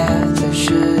is that there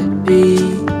should be.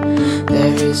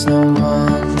 There is no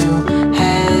one who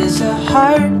has a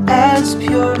heart as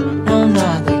pure, no,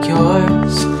 not like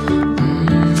yours.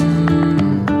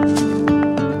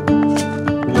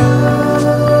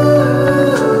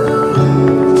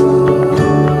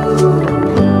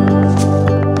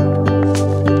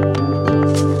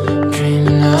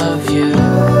 Dreaming of you.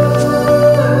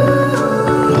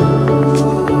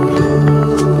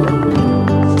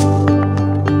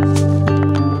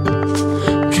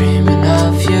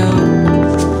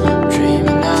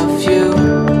 Dreaming of you.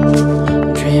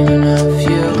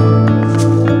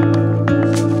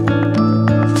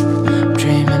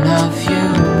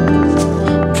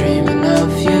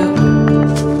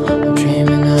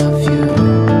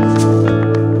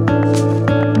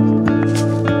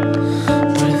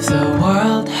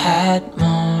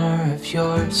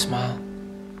 Smile.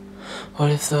 What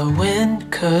if the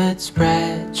wind could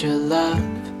spread your love?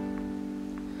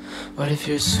 What if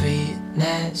your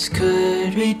sweetness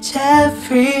could reach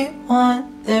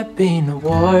everyone? There'd be no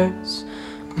wars.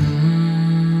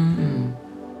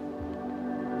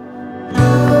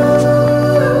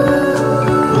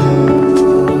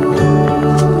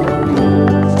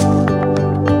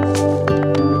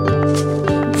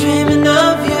 Dreaming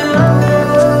of you.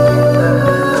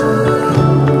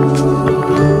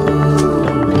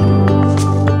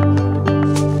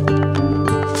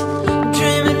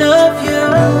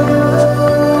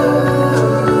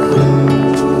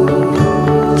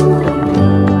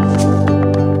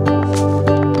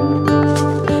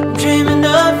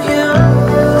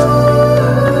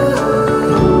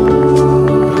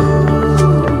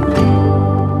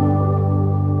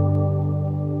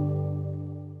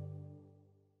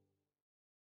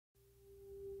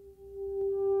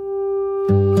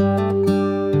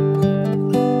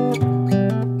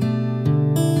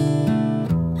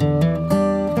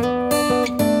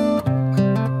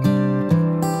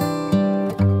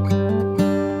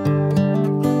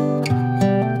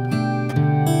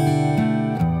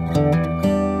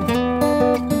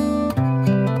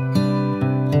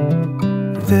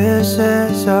 this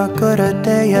is a good a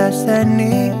day as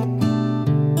any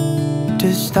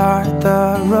to start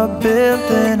the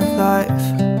rebuilding of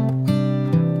life.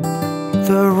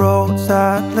 The roads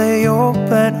that lay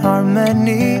open are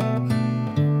many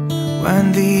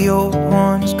when the old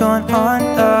one's gone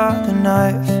under the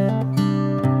knife.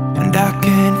 And I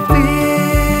can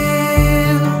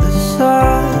feel the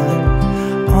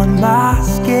sun on my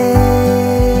skin,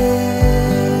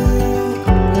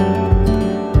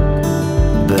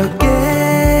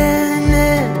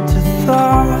 beginning to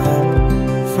thaw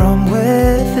from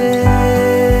within.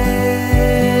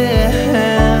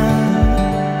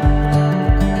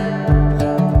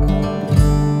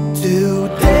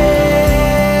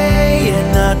 Today and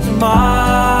not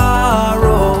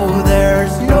tomorrow,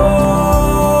 there's no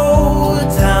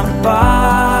time to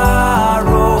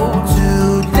borrow.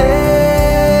 Today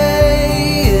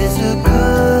is a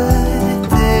good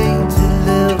day to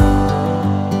live.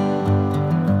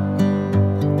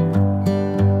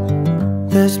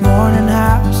 This morning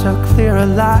has a clearer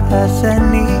light as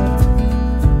any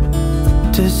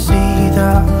to see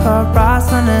the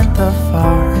horizon in the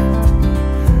far.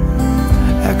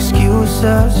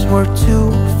 Excuses were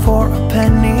 2 for a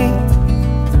penny,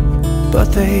 but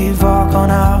they've all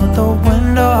gone out the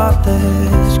window of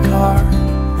this car.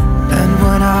 And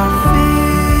when I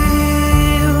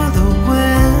feel the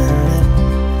wind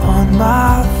on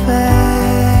my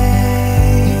face,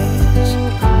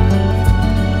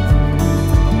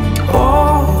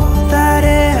 all that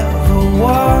ever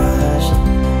was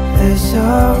is a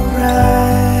wreck.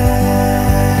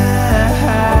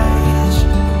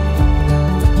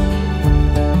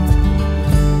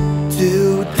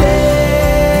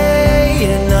 Today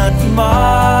and not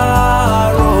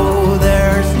tomorrow,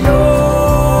 there's no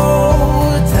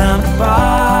time to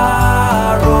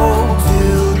borrow.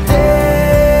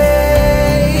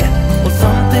 Today, well,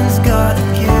 something's gotta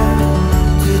give.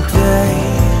 Today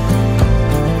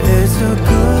is a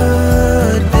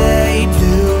good day.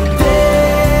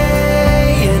 Today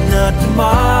and not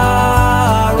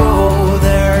tomorrow,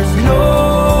 there's no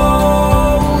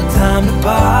time to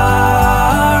borrow.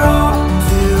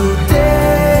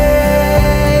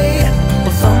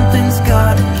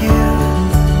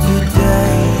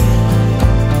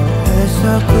 A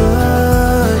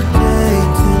good day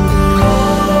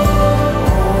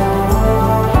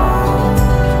to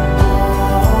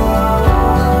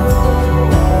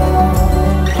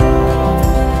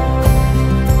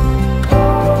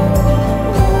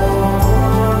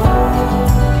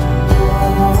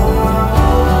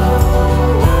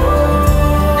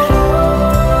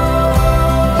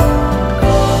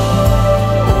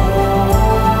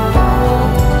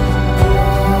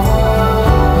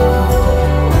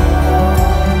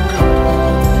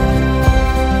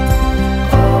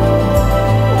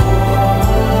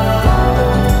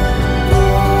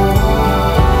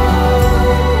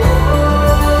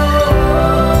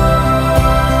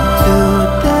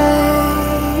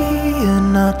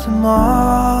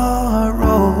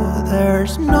tomorrow,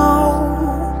 there's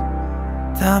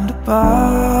no time to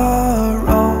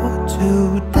borrow.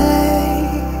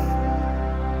 Today,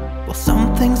 well,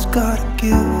 something's gotta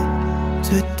give.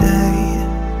 Today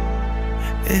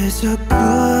is a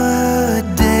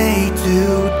good day.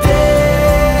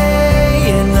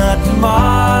 Today and not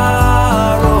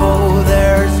tomorrow,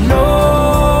 there's no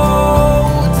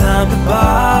time to borrow.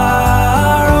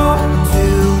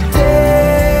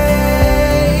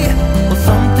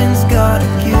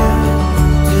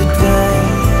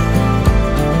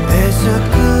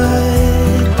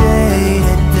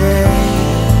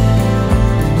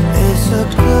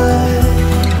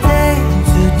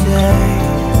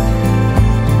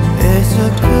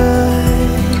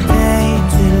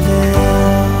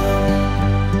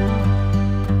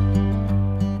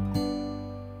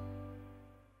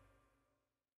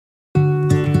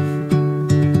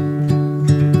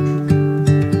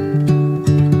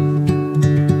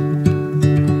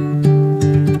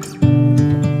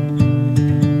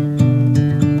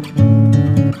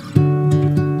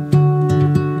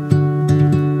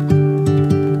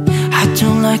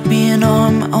 Like being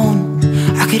on my own,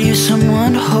 I could use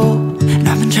someone to hold. And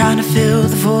I've been trying to fill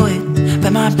the void,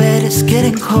 but my bed is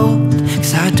getting cold.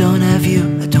 Cause I don't have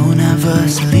you, I don't have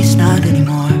us, at least not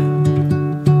anymore.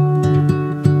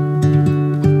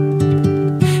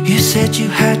 You said you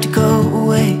had to go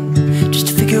away just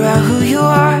to figure out who you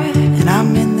are. And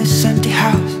I'm in this empty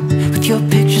house with your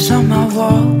pictures on my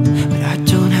wall. But I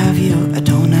don't have you, I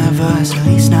don't have us, at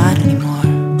least not anymore.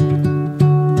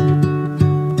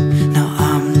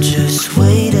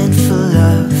 Waiting for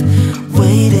love,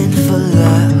 waiting for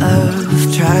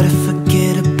love. Try to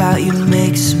forget about you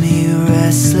makes me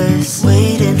restless.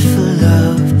 Waiting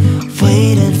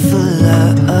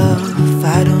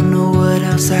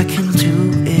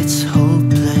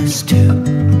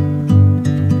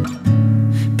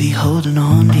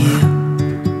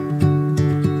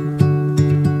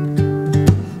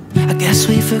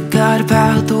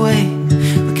forgot about the way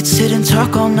we could sit and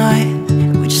talk all night,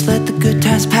 and we just let the good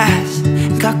times pass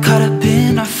and got caught up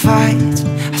in our fights.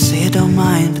 I say I don't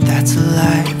mind, but that's a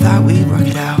lie. Thought we'd work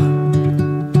it out.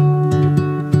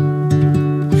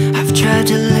 I've tried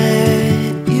to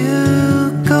let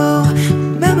you go.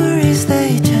 Memories,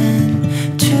 they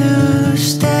tend to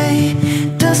stay.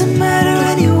 Doesn't matter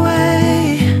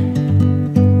anyway,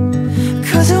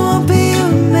 'cause it won't be you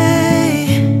and me.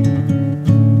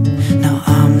 Now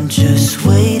I'm just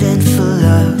waiting for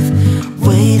love,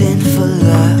 waiting for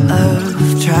love.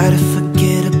 Try to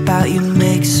forget about you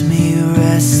makes me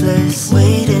restless.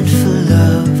 Waiting for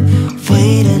love,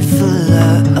 waiting for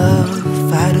love.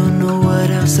 I don't know what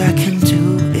else I can do.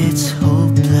 It's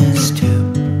hopeless to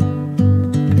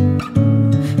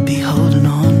be holding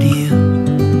on to you.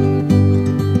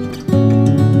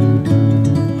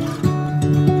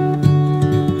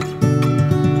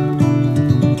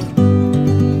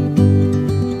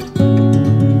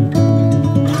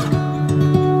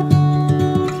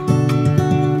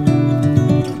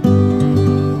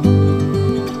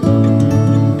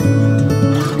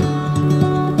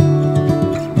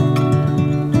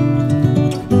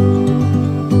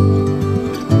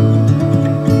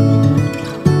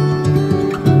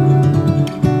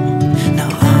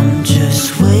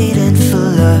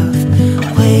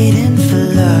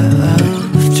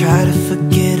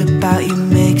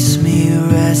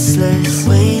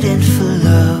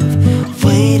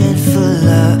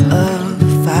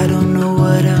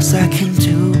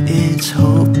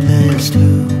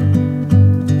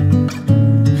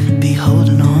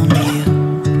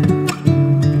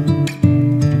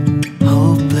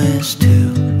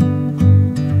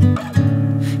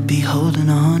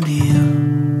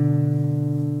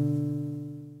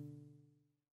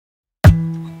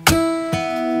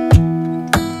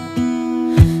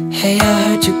 Hey, I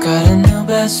heard you got a new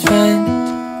best friend.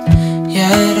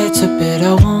 Yeah, it hurts a bit,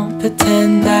 I won't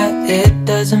pretend that it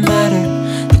doesn't matter,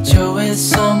 that you're with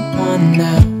someone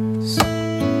else.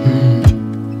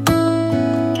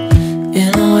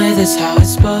 In a way, that's how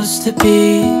it's supposed to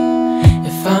be.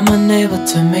 If I'm unable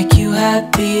to make you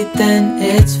happy, then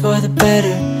it's for the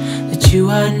better that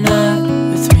you are not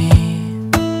with me.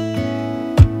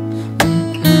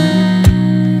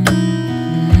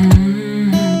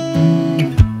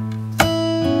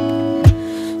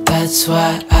 That's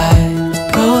why I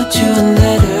wrote you a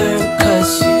letter,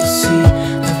 'cause you see,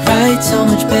 I write so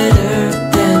much better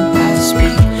than I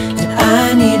speak. And I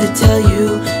need to tell you,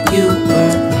 you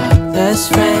were my best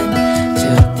friend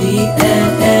till the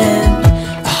end.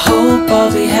 I hope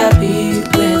I'll be happy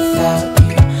without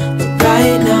you, but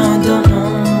right now I don't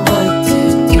know what to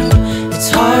do. It's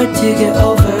hard to get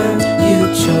over, you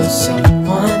chose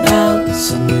someone else,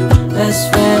 a new best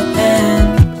friend.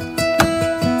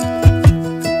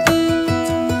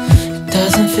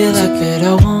 Doesn't feel like it,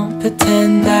 I won't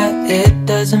pretend that it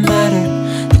doesn't matter,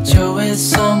 that you're with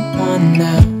someone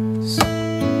else.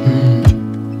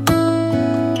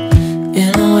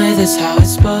 In a way, that's how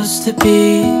it's supposed to be.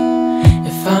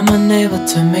 If I'm unable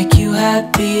to make you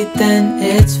happy, then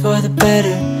it's for the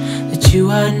better that you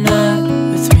are not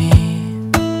with me.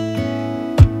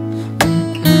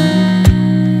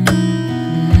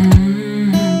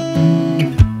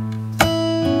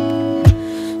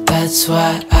 That's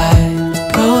why I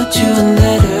wrote you a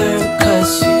letter,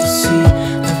 'cause you see,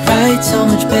 I write so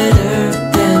much better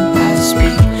than I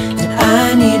speak. And I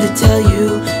need to tell you,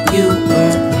 you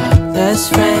were my best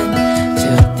friend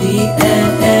till the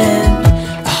end.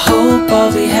 I hope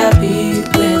I'll be happy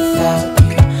without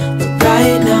you, but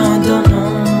right now I don't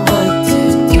know what to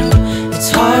do. It's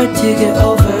hard to get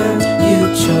over, you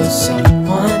chose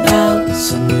someone else,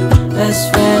 a new best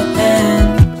friend.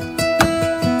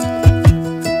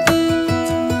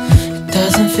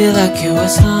 Doesn't feel like it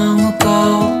was long ago.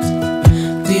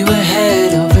 We were head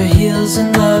over heels in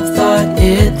love, thought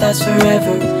it'd last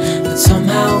forever, but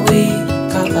somehow we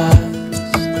got lost.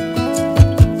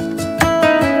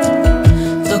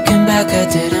 Looking back, I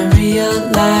didn't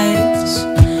realize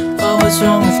what was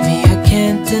wrong with me. I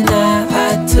can't deny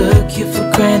I took you for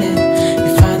granted.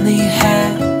 You finally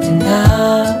had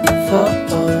enough.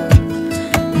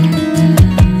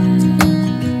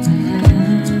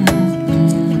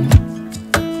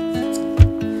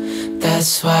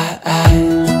 That's why I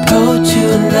wrote you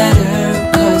a letter,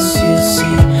 'cause you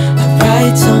see, I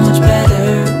write so much better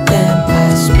than I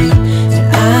speak. And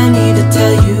I need to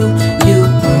tell you, you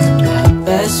were my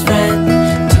best friend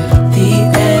till the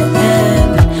end.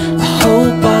 I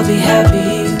hope I'll be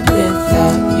happy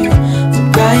without you, but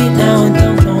right now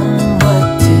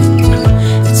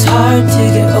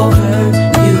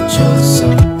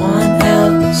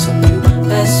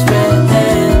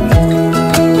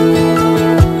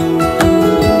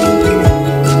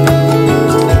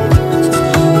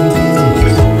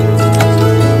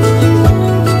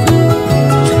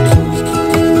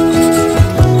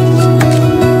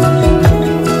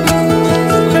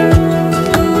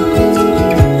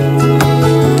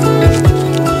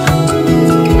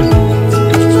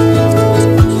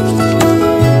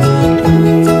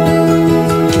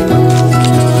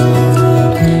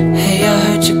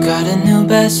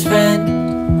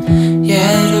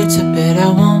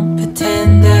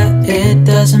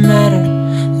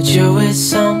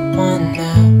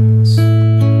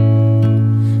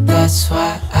That's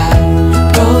why